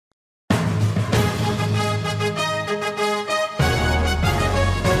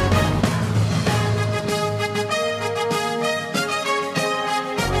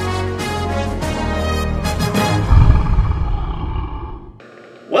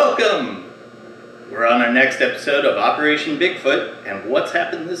Welcome! We're on our next episode of Operation Bigfoot, and what's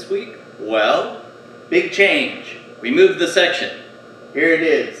happened this week? Well, big change. We moved the section. Here it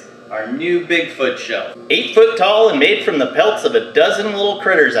is, our new Bigfoot shelf. 8 foot tall and made from the pelts of a dozen little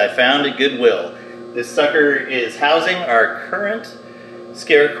critters I found at Goodwill. This sucker is housing our current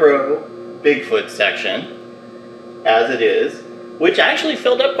Scarecrow Bigfoot section, as it is, which actually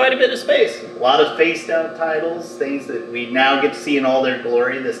filled up quite a bit of space. A lot of faced out titles, things that we now get to see in all their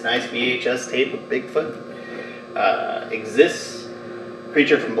glory. This nice VHS tape of Bigfoot exists.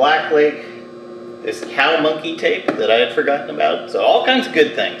 Creature from Black Lake. This cow monkey tape that I had forgotten about. So all kinds of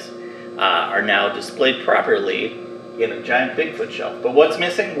good things are now displayed properly in a giant Bigfoot shelf. But what's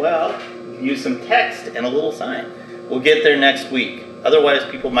missing? Well, use some text and a little sign. We'll get there next week. Otherwise,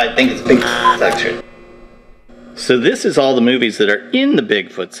 people might think it's Bigfoot section. So this is all the movies that are in the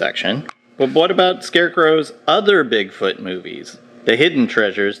Bigfoot section. But what about Scarecrow's other Bigfoot movies? The hidden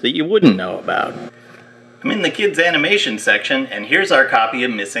treasures that you wouldn't know about. I'm in the kids' animation section, and here's our copy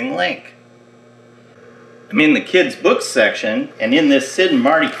of Missing Link. I'm in the kids' books section, and in this Sid and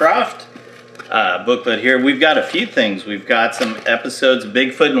Marty Krofft booklet here, we've got a few things. We've got some episodes of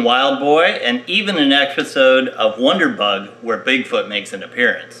Bigfoot and Wild Boy, and even an episode of Wonder Bug where Bigfoot makes an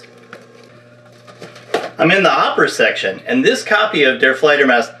appearance. I'm in the opera section, and this copy of Der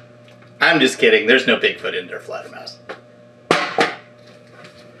Fledermaus, I'm just kidding, there's no Bigfoot in Der Fledermaus.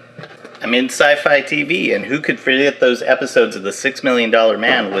 I'm in Sci-Fi TV, and who could forget those episodes of The $6 Million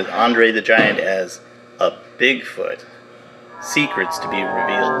Man with Andre the Giant as a Bigfoot? Secrets to be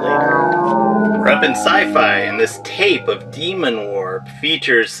revealed later. We're up in Sci-Fi, and this tape of Demon Warp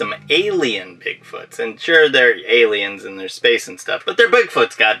features some alien Bigfoots. And sure, they're aliens and they're space and stuff, but they're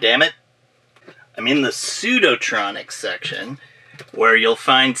Bigfoots, goddammit. I'm in the Pseudotronics section, where you'll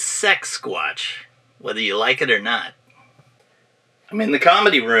find Sex Squatch, whether you like it or not. I'm in the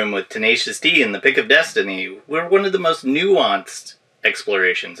comedy room with Tenacious D and the Pick of Destiny, where one of the most nuanced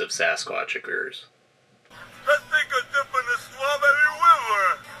explorations of Sasquatch occurs. Let's take a dip in the Strawberry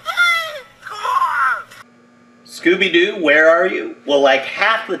River! Come on! Scooby-Doo, where are you? Well, like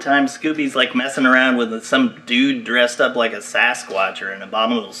half the time Scooby's like messing around with some dude dressed up like a Sasquatch or an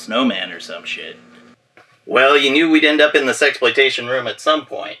abominable snowman or some shit. Well, you knew we'd end up in the sexploitation room at some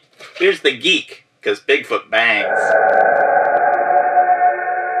point. Here's the geek, because Bigfoot bangs.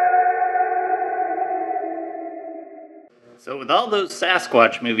 So with all those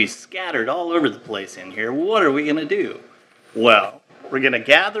Sasquatch movies scattered all over the place in here, what are we going to do? Well, we're going to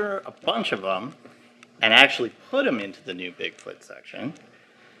gather a bunch of them and actually put them into the new Bigfoot section.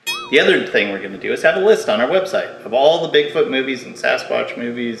 The other thing we're going to do is have a list on our website of all the Bigfoot movies and Sasquatch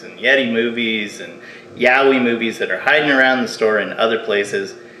movies and Yeti movies and Yowie movies that are hiding around the store in other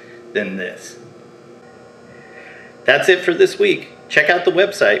places than this. That's it for this week. Check out the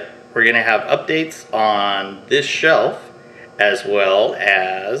website. We're going to have updates on this shelf as well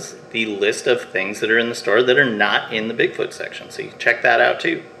as the list of things that are in the store that are not in the Bigfoot section. So you can check that out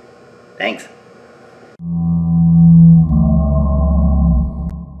too. Thanks.